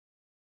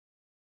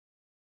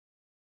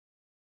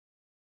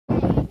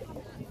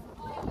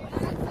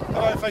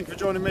thank you for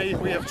joining me.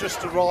 We have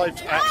just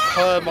arrived at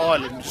Herm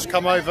Island, just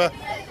come over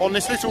on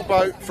this little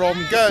boat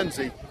from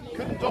Guernsey.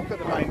 Couldn't dock at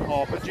the main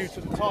harbour due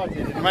to the tide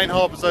here. The main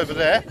harbour's over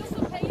there.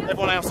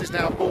 Everyone else is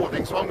now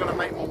boarding, so I'm going to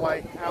make my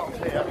way out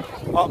of here,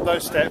 up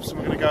those steps, and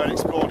we're going to go and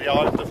explore the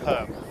island of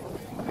Herm.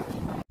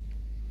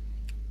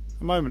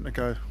 A moment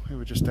ago we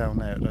were just down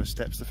there at those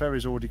steps. The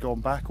ferry's already gone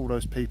back. All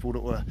those people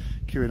that were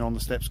queuing on the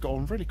steps got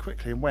on really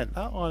quickly and went.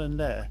 That island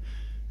there,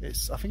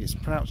 I think it's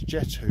pronounced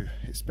Jetou.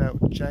 It's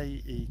spelled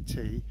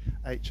Jethou,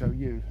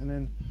 and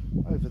then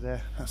over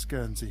there that's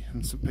Guernsey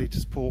and St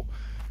Peter's Port.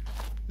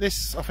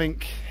 This, I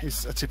think,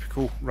 is a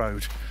typical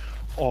road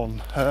on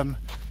Herm.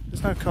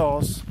 There's no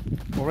cars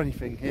or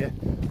anything here,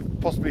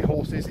 possibly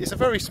horses. It's a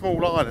very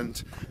small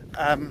island,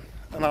 and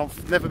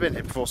I've never been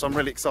here before, so I'm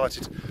really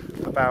excited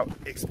about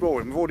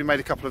exploring. We've already made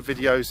a couple of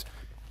videos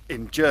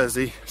in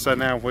Jersey, so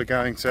now we're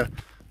going to,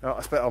 I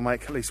expect I'll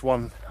make at least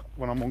one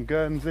when I'm on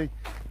Guernsey,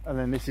 and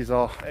then this is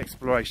our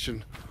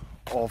exploration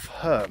of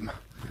Herm.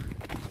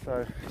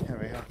 So here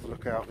we have a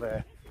look out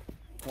there.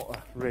 What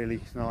a really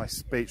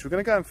nice beach. We're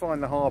going to go and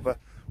find the harbour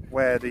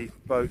where the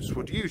boats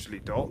would usually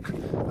dock,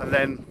 and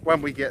then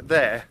when we get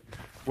there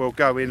we'll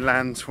go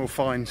inland, we'll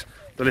find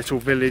the little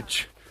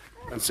village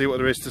and see what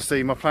there is to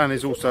see. My plan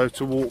is also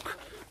to walk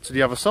to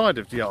the other side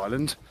of the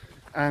island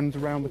and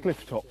around the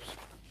cliff tops.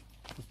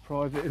 It's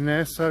private in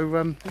there,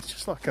 so it's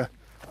just like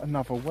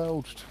another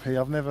world to me.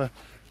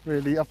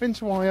 I've been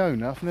to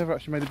Iona. I've never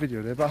actually made a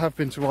video there, but I have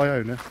been to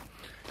Iona.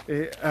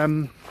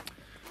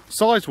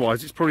 Size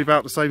wise it's probably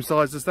about the same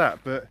size as that,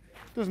 but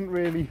it doesn't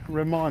really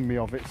remind me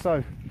of it,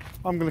 so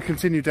I'm going to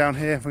continue down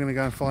here. We're going to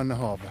go and find the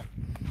harbour.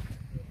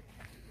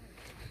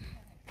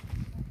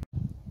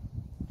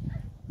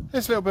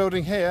 This little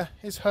building here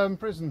is Herm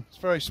Prison. It's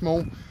very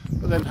small,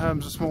 but then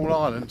Herm's a small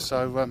island,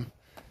 so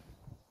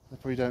they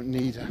probably don't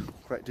need a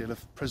great deal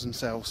of prison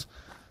cells.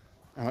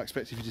 And I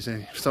expect if you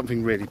do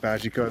something really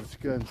bad, you go over to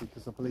Guernsey,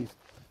 because I believe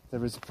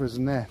there is a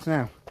prison there.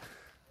 Now,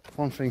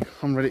 one thing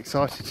I'm really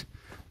excited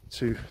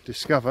to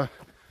discover: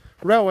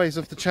 railways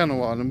of the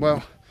Channel Island.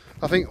 Well,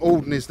 I think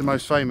Alden is the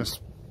most famous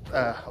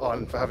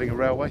island for having a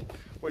railway,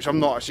 which I'm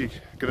not actually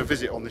going to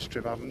visit on this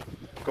trip. I haven't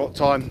got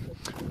time.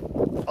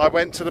 I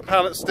went to the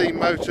Pallet Steam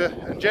Motor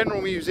and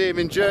General Museum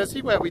in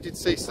Jersey, where we did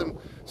see some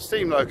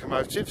steam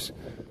locomotives.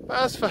 But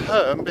as for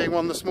Herm, being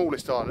one of the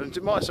smallest islands,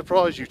 it might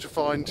surprise you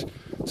to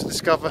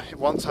discover it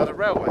once had a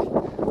railway.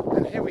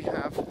 And here we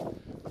have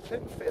a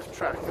plinth bit of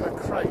track and a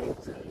crane.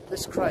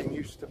 This crane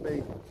used to be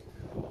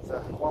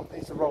one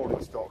piece of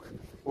rolling stock.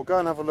 We'll go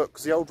and have a look,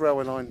 because the old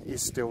railway line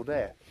is still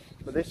there.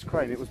 But this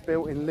crane, it was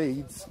built in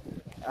Leeds,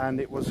 and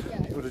it would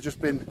have just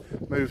been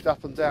moved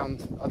up and down.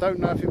 I don't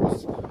know if it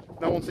was,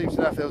 no one seems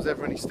to know if there was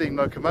ever any steam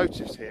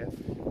locomotives here.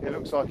 It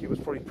looks like it was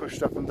probably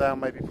pushed up and down,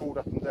 maybe pulled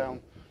up and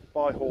down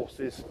by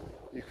horses.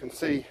 You can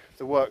see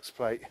the works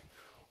plate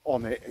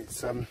on it.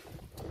 It's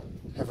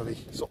heavily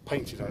sort of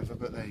painted over,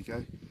 but there you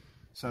go.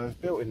 So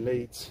built in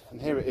Leeds,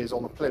 and here it is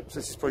on the plinth.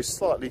 This is probably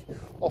slightly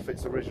off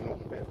its original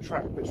bit of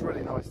track, but it's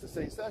really nice to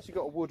see. It's actually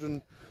got a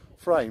wooden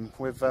frame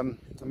with a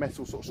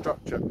metal sort of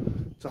structure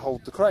to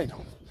hold the crane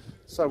on.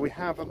 So we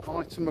have an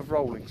item of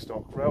rolling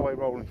stock, railway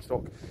rolling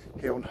stock,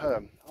 here on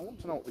Herm. I want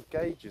to know what the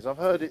gauge is. I've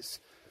heard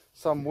it's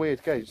some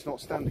weird gauge, it's not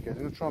standard gauge. I'm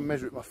going to try and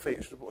measure it with my feet.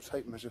 I should have brought a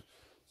tape measure.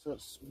 So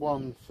that's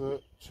 1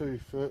 foot, 2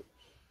 foot,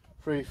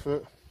 3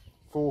 foot,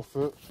 4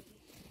 foot.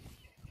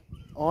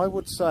 I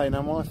would say,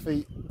 now my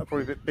feet are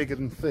probably a bit bigger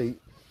than feet,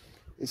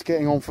 it's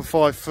getting on for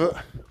 5 foot.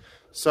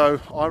 So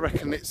I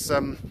reckon it's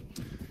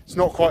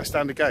not quite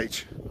standard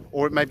gauge,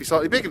 or it may be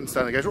slightly bigger than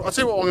standard gauge. I'll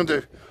tell you what I'm going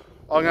to do.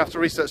 I'm going to have to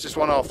research this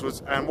one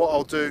afterwards, and what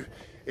I'll do,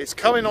 it's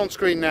coming on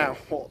screen now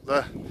what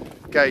the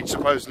gauge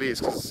supposedly is,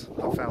 because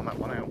I found that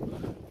one out.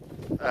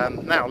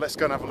 Now let's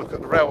go and have a look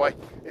at the railway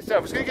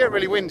itself. It's going to get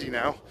really windy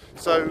now,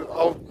 so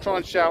I'll try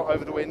and shout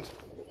over the wind.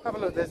 Have a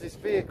look, there's this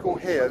vehicle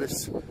here,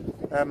 this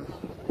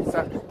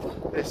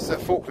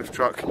forklift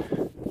truck,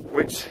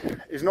 which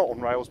is not on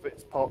rails, but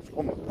it's parked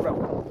on the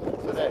rail.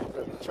 So there,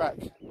 the track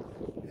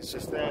is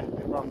just there,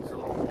 it runs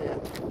along here,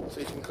 so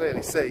you can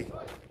clearly see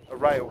a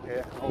rail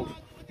here, an old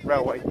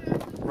railway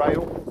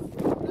rail,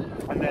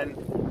 and then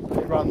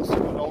it runs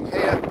along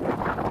here,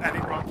 and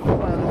it runs all the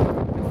way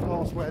along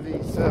past where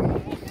these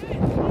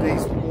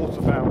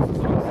water valves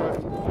are. So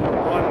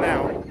I'm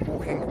now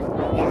walking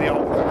on the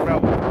old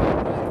railway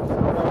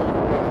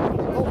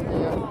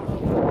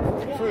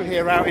through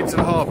here out into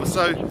the harbour.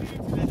 So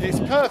its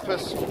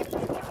purpose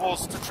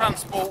was to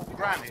transport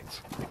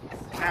granite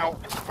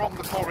out from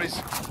the quarries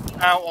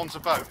out onto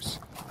boats.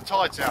 The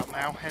tide's out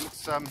now,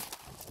 hence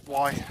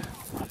why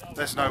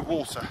there's no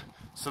water.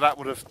 So that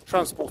would have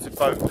transported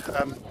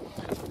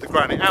the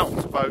granite out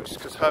onto boats,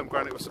 because Herm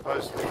granite was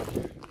supposed to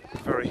be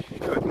very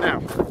good. Now,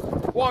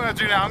 what I'm going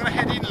to do now, I'm going to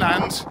head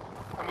inland,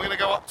 and we're going to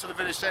go up to the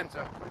village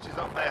centre, which is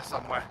up there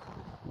somewhere.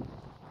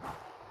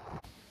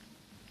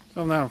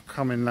 I've now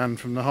come inland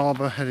from the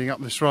harbour, heading up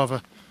this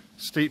rather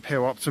steep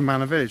hill up to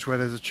Manor Village, where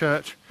there's a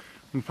church.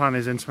 And the plan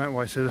is then to make my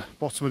way to the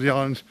bottom of the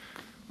island,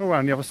 or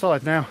around the other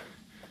side. Now,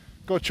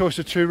 got a choice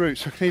of two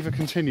routes. I can either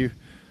continue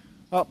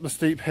up the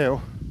steep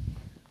hill,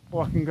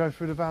 or I can go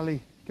through the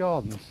valley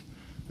gardens.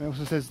 It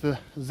also says the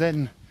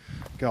Zen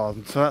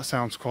garden, so that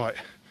sounds quite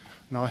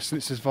nice,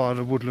 and it says via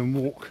the woodland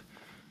walk.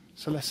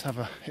 So let's have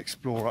a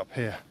explore up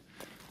here.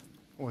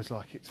 Always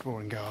like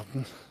exploring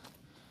gardens.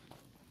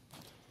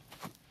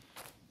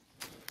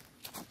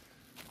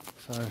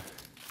 So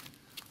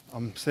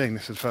I'm seeing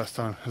this for the first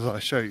time as I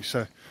show you,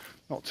 so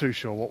not too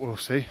sure what we'll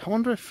see. I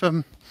wonder if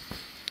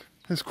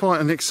there's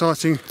quite an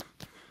exciting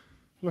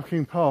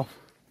looking path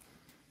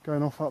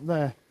going off up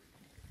there.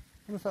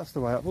 I wonder if that's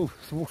the way up. Oh,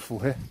 there's a waterfall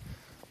here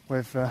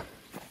with a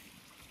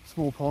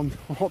small pond.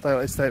 On a hot day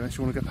like this, it makes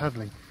you want to go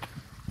paddling,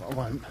 but I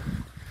won't.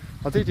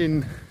 I did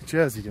in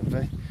Jersey the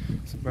other day,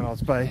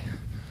 Bernard's Bay.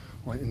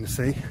 I went in the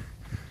sea.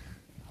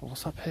 Oh,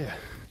 what's up here?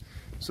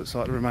 This looks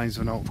like the remains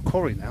of an old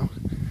quarry now.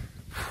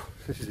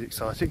 This is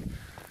exciting.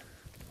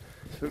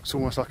 It looks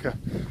almost like a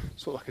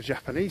sort of like a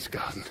Japanese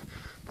garden,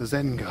 the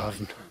Zen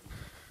garden.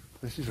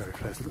 This is very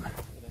pleasant. There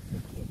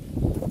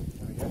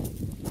we go.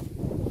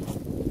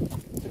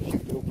 It's a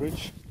cute little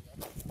bridge.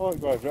 I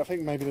won't go over it. I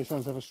think maybe there's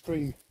going to have a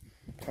stream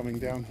coming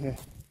down here.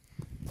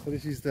 So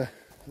this is the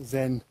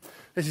Zen.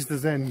 This is the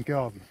Zen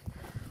garden.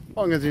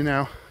 What I'm going to do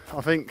now,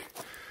 I think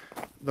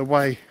the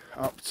way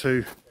up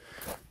to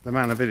the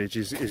manor village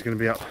is going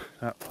to be up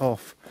that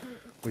path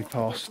we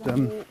passed.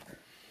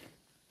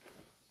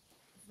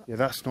 Yeah,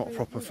 that's not a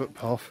proper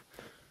footpath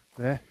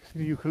there. See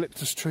the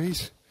eucalyptus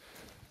trees?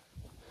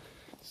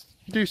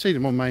 You do see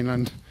them on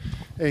mainland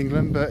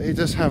England, but it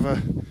does have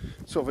a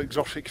sort of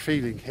exotic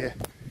feeling here.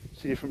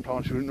 See different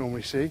plants you wouldn't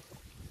normally see.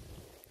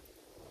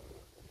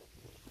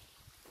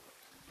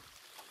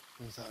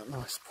 There's that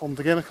nice pond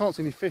again. I can't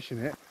see any fish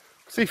in it.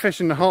 I see fish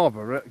in the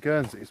harbour at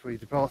Guernsey, is where you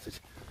departed.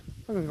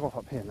 I'm going to go off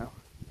up here now.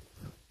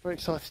 Very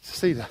excited to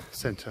see the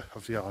centre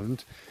of the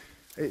island.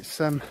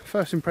 Its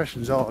first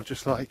impressions are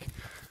just like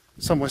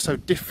somewhere so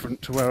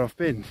different to where I've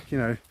been. You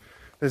know,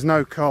 there's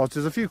no cars.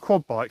 There's a few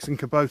quad bikes and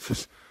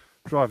Kubotas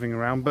driving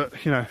around,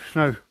 but you know,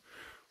 no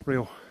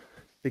real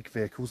big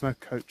vehicles, no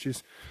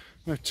coaches,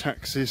 no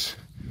taxis.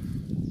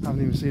 I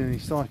haven't even seen any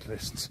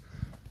cyclists,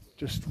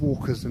 just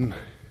walkers, and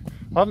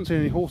I haven't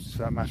seen any horses for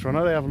that matter. I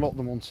know they have a lot of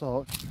them on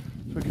Sark.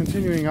 So we're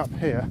continuing up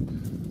here.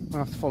 I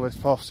have to follow this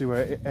path, see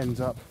where it ends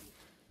up.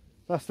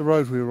 That's the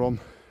road we were on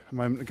a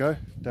moment ago,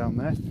 down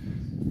there.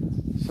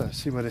 So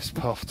see where this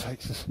path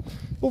takes us.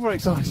 All very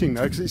exciting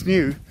though, because it's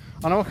new.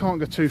 I know I can't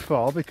go too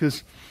far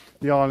because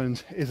the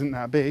island isn't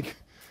that big.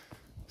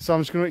 So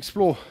I'm just going to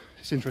explore.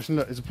 It's interesting.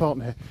 Look, there's a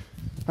plant here.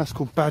 That's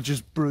called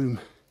Badger's Broom.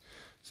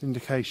 It's an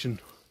indication,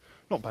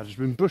 not Badger's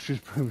Broom, Bush's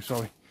Broom,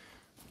 sorry.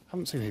 I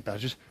haven't seen any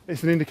badgers.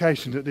 It's an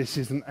indication that this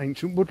is an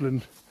ancient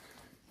woodland.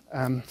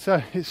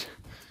 So it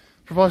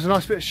provides a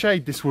nice bit of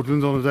shade, this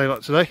woodland, on a day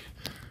like today.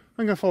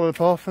 I'm going to follow the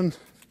path and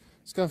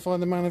let's go and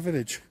find the manor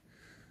village.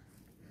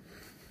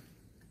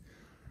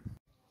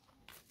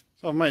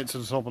 So I've made it to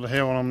the top of the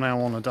hill and I'm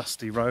now on a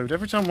dusty road.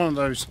 Every time one of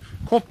those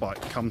quad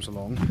bikes comes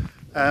along,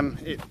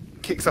 it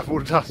kicks up all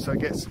the dust, so it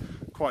gets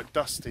quite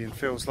dusty and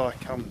feels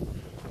like I'm,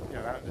 you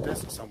know, out in the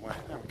desert somewhere.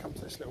 Now we come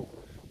to this little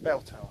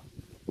bell tower.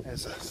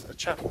 There's a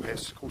chapel here,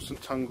 it's called St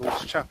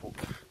Tungall's Chapel.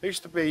 There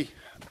used to be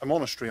a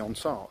monastery on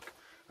Sark,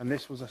 and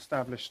this was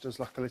established as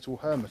like a little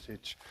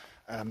hermitage,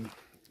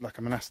 like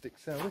a monastic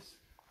cell. This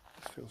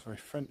feels very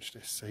French,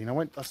 this scene.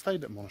 I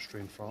stayed at a monastery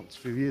in France a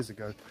few years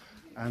ago,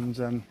 and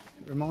it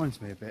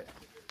reminds me a bit,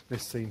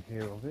 this scene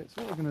here of it.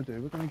 So what we're going to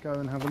do, we're going to go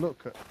and have a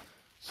look at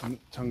St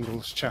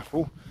Tungall's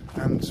Chapel,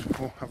 and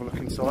we'll have a look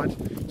inside.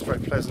 It's very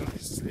pleasant.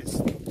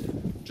 It's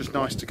just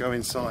nice to go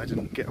inside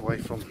and get away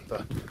from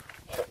the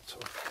hot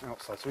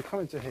outside. So we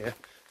come into here.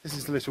 This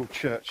is the little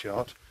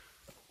churchyard.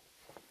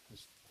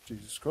 There's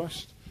Jesus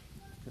Christ.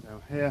 Go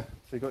down here.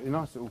 So you've got your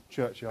nice little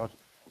churchyard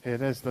here.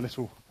 There's the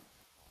little,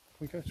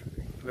 we go to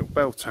it, the little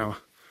bell tower.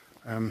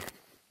 Yeah,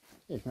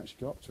 you can actually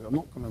go up to it. I'm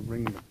not going to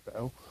ring the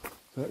bell,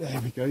 but there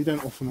we go. You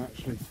don't often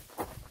actually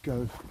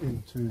go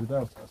into the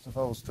bell tower. So if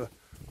I was to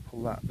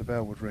pull that, the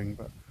bell would ring,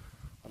 but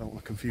I don't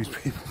want to confuse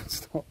people and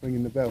start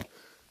ringing the bell.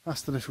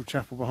 That's the little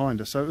chapel behind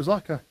us. So it was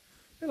like a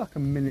bit like a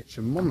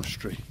miniature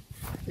monastery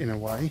in a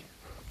way,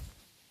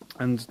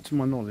 and to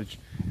my knowledge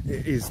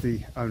it is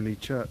the only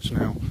church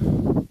now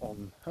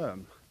on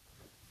Herm.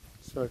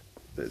 So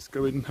let's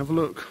go in and have a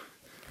look.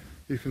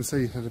 You can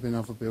see there have been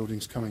other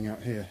buildings coming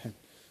out here,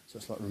 so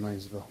it's like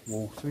remains of a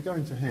wall. So we go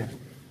into here.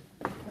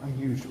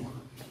 Unusual.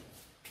 There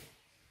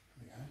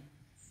we go.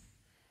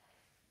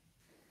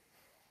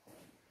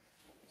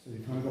 So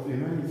you've kind of got the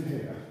nave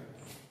here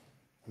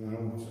and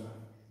an altar.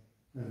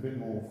 There's a bit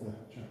more of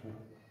the chapel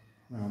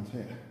around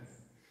here.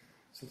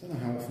 So I don't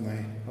know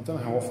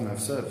how often they have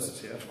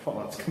services here. I'd quite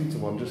like to come to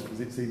one just because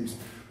it seems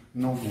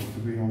novel to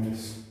be on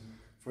this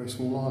very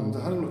small island.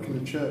 I had a look in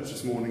the church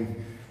this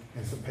morning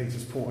in St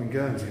Peter's Port in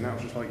Guernsey, and that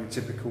was just like your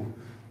typical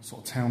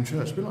sort of town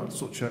church. A bit like the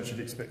sort of church you'd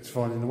expect to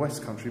find in the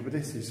West Country, but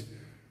this is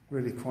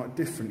really quite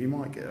different. You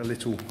might get a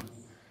little,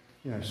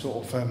 you know,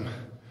 sort of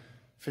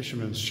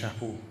fisherman's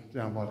chapel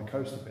down by the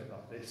coast a bit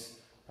like this,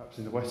 perhaps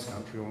in the West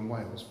Country or in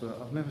Wales,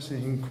 but I've never seen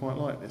anything quite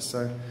like this.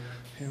 So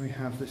here we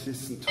have, this is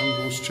St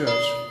Tungall's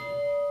Church.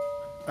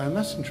 And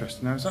that's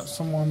interesting. Now, is that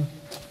someone?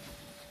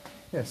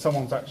 Yeah,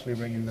 someone's actually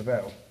ringing the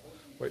bell,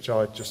 which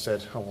I just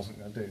said I wasn't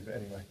going to do. But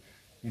anyway,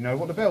 you know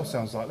what the bell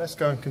sounds like. Let's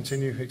go and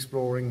continue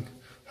exploring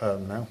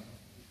Herm now.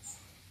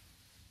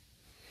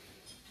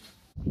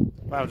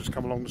 I'll just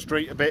come along the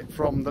street a bit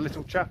from the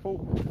little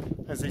chapel.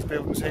 There's these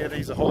buildings here.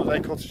 These are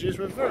holiday cottages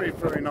with a very,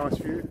 very nice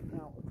view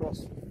out across.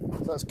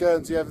 So that's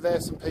Guernsey over there,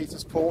 St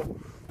Peter's Port.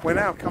 We're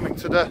now coming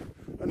to the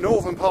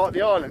northern part of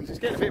the island. It's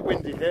getting a bit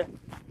windy here.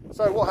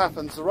 So what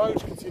happens, the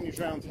road continues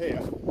round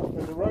here.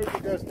 There's a road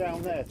that goes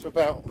down there to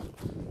about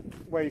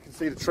where you can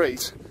see the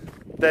trees.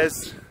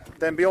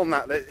 Then beyond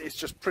that, it's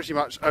just pretty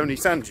much only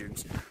sand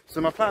dunes.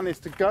 So my plan is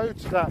to go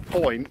to that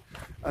point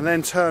and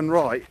then turn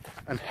right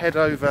and head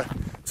over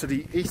to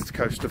the east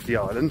coast of the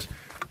island.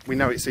 We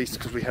know it's east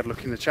because we had a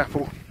look in the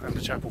chapel, and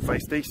the chapel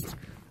faced east,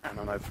 and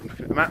I know from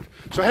looking at the map.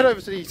 So I head over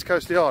to the east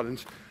coast of the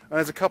island, and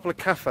there's a couple of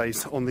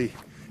cafes on the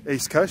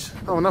east coast.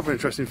 Oh, another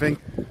interesting thing,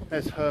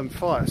 there's Herm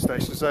fire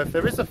station. So if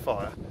there is a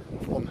fire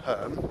on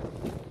Herm,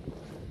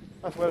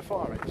 that's where the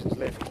fire engines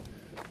live.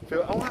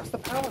 Oh, that's the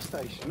power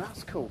station,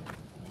 that's cool.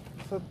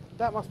 So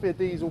that must be a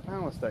diesel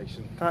power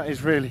station. That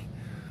is really,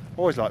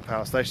 always like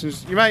power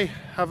stations. You may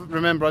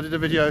remember I did a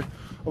video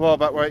a while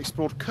back where I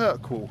explored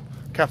Kirkwall,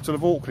 capital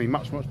of Orkney,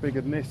 much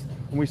bigger than this,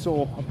 and we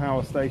saw a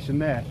power station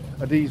there,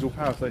 a diesel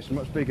power station,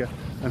 much bigger.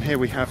 And here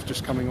we have,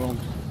 just coming along,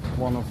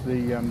 one of the,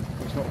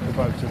 it's not the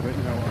boat, but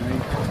you know what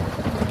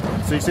I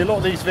mean. So you see a lot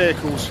of these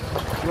vehicles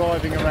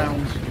driving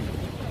around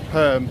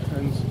Herm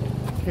and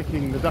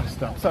kicking the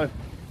dust up. So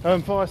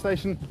Herm fire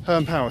station,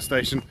 Herm power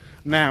station.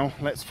 Now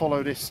let's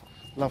follow this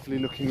lovely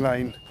looking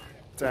lane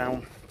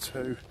down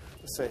to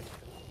the sea.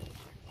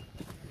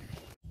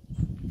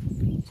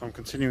 So I'm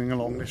continuing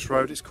along this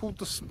road. It's called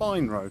the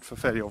Spine Road for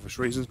fairly obvious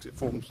reasons, because it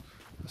forms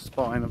the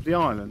spine of the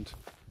island.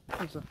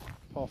 There's a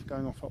path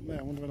going off up there.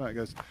 I wonder where that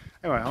goes.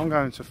 Anyway, I'm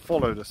going to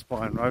follow the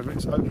Spine Road.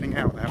 It's opening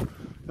out now.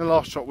 In the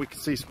last shot we can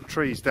see some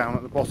trees down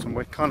at the bottom.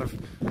 We've kind of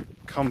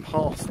come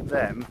past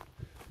them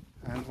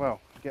and, well,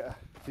 get a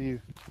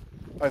view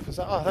over.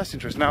 So, oh, that's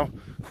interesting. Now,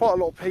 quite a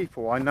lot of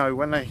people I know,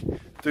 when they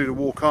do the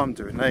walk I'm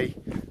doing, they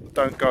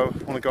don't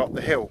want to go up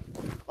the hill.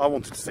 I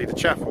wanted to see the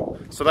chapel,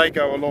 so they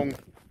go along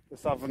the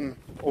southern,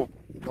 or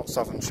not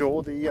southern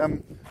shore,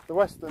 the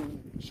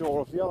western shore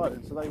of the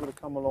island, so they would have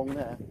come along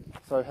there.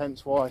 So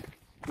hence why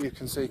you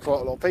can see quite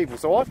a lot of people.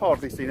 So I've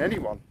hardly seen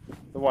anyone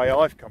the way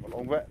I've come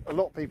along, but a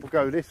lot of people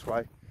go this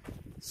way.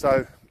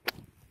 So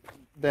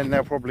then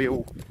they'll probably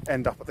all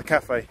end up at the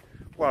cafe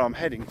where I'm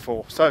heading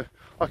for. So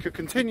I could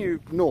continue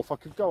north, I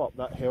could go up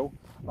that hill.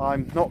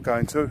 I'm not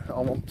going to.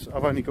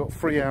 I've only got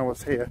 3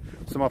 hours here,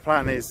 so my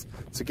plan is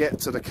to get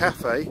to the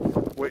cafe,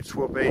 which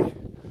will be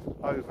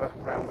over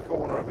round the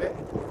corner a bit,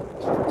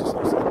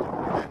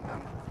 and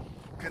then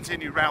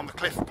continue round the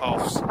cliff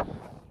paths,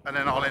 and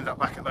then I'll end up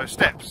back at those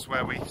steps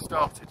where we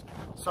started.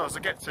 So as I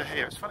get to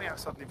here, it's funny how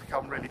it's suddenly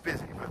become really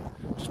busy,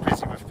 but just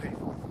busy with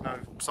people, no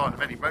sign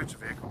of any motor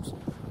vehicles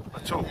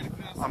at all.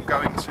 I'm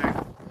going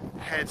to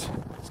head,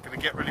 it's going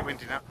to get really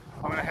windy now,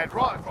 I'm going to head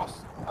right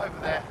across over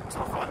there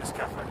until I find this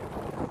cafe.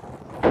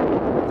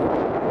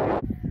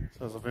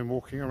 So as I've been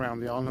walking around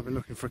the island, I've been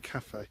looking for a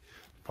cafe.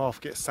 The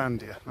path gets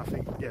sandier, and I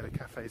think, yeah, the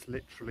cafe is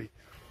literally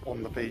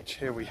on the beach.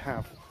 Here we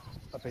have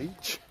a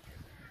beach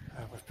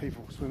with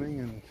people swimming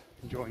and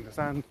enjoying the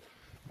sand,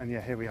 and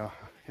yeah, here we are.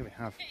 Here we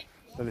have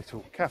the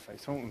little cafe.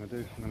 So what I'm going to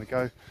do, I'm going to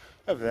go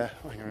over there,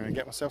 I'm going to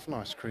get myself an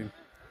ice cream.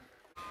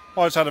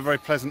 I just had a very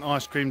pleasant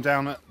ice cream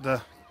down at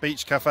the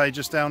beach cafe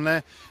just down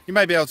there. You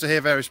may be able to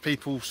hear various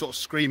people sort of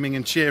screaming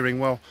and cheering.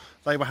 Well,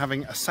 they were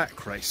having a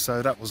sack race,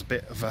 so that was a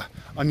bit of an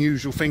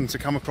unusual thing to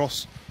come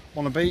across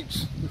on a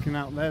beach. Looking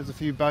out there's a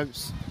few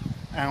boats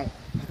out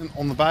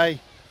on the bay.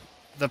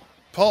 The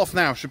path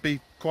now should be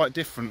quite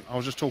different. I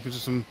was just talking to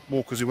some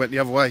walkers who went the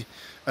other way,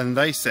 and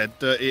they said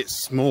that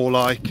it's more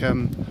like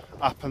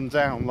up and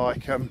down,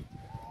 like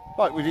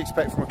we'd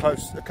expect from a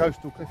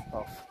coastal cliff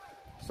path.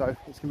 So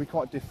it's going to be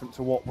quite different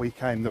to what we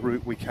came, the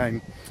route we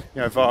came,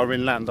 you know, via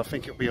inland. I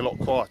think it'll be a lot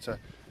quieter.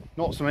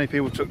 Not so many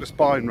people took the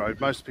Spine Road.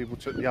 Most people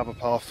took the other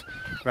path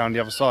around the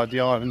other side of the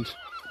island.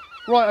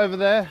 Right over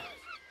there,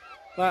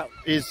 that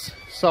is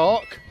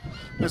Sark.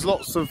 There's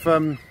lots of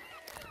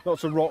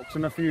rocks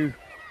and a few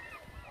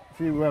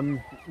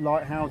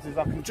lighthouses.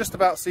 I can just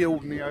about see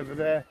Alderney over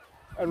there,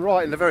 and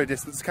right in the very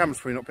distance, the camera's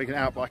probably not picking it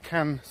out, but I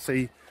can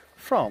see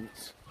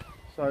France.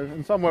 So,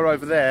 and somewhere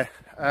over there,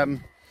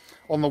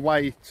 on the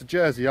way to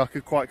Jersey, I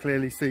could quite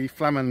clearly see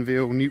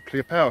Flamanville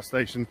Nuclear Power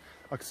Station.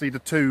 I could see the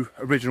 2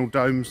 original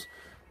domes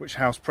which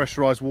house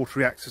pressurised water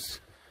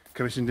reactors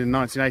commissioned in the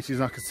 1980s,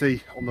 and I could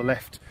see on the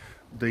left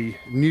the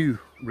new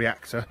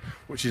reactor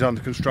which is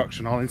under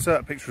construction. I'll insert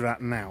a picture of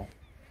that now.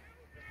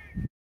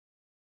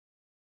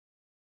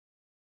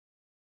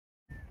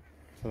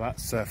 So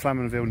that's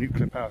Flamanville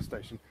Nuclear Power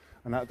Station,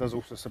 and that does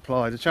also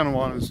supply the Channel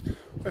Islands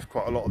with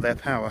quite a lot of their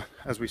power.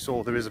 As we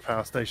saw, there is a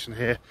power station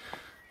here.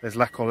 There's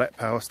La Colette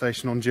Power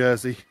Station on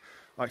Jersey.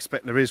 I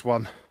expect there is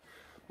one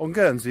on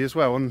Guernsey as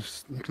well, and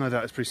no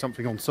doubt it's pretty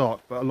something on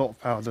Sark, but a lot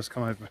of power does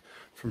come over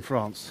from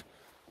France.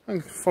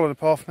 and follow the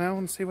path now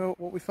and see what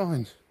we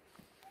find.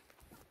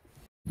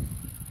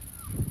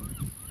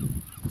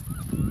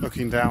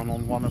 Looking down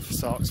on one of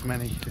Sark's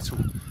many little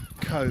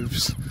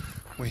coves,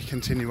 we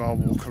continue our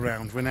walk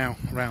around. We're now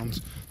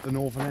around the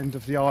northern end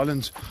of the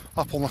island,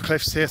 up on the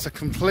cliffs here. It's a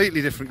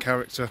completely different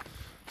character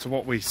to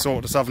what we saw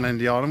at the southern end of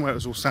the island, where it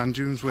was all sand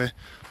dunes. We're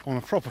on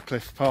a proper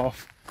cliff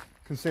path. You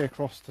can see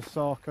across to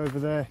Sark over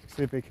there. You can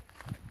see a big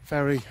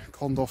ferry,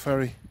 Condor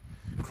ferry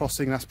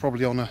crossing. That's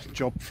probably on a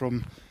job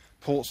from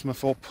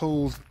Portsmouth or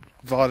Poole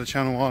via the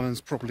Channel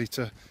Islands, probably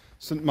to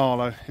St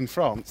Malo in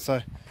France.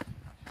 So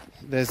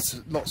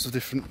there's lots of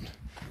different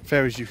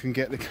ferries you can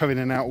get that go in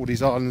and out all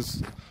these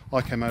islands.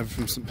 I came over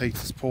from St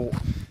Peter's Port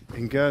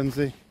in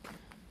Guernsey.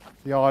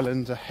 The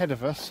island ahead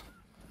of us,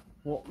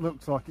 what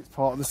looks like it's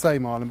part of the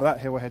same island, but that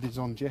hill ahead is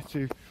on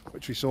Jetu,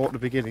 which we saw at the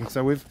beginning.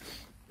 So we've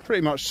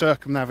pretty much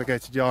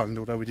circumnavigated the island,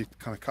 although we did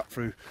kind of cut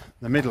through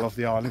the middle of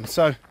the island.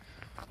 So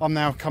I'm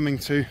now coming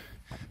to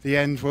the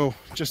end. We'll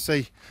just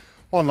see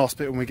one last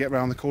bit when we get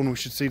round the corner. We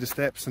should see the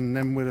steps, and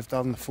then we'll have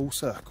done the full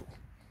circle.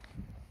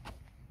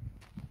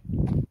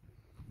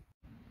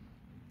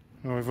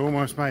 Well, we've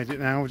almost made it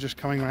now. We're just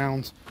coming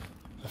round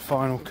the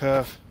final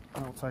curve,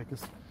 and it'll take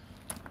us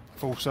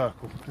full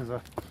circle. There's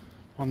one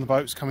of the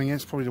boats coming in.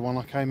 It's probably the one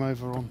I came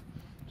over on,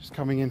 just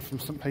coming in from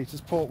St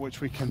Peter's Port,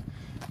 which we can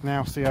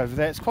now see over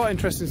there. It's quite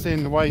interesting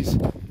seeing the ways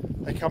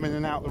they come in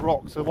and out the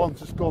rocks. So the one's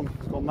just gone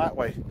that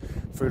way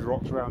through the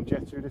rocks around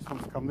Jetu. This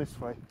one's come this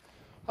way.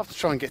 I'll have to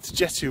try and get to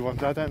Jetu one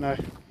day. I don't know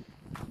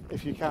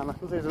if you can.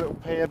 There's a little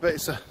pier, but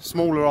it's a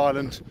smaller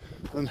island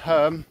than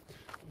Herm.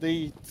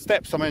 The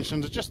steps I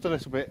mentioned are just a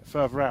little bit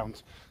further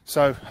round.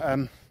 So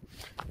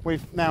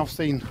we've now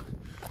seen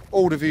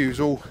all the views,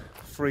 all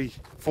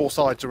four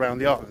sides around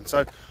the island.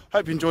 So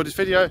hope you enjoyed this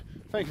video.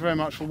 Thank you very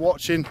much for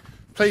watching.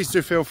 Please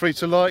do feel free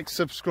to like,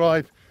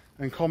 subscribe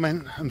and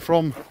comment. And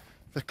from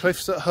the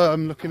cliffs at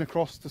Herm looking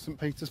across to St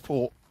Peter's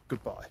Port,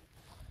 goodbye.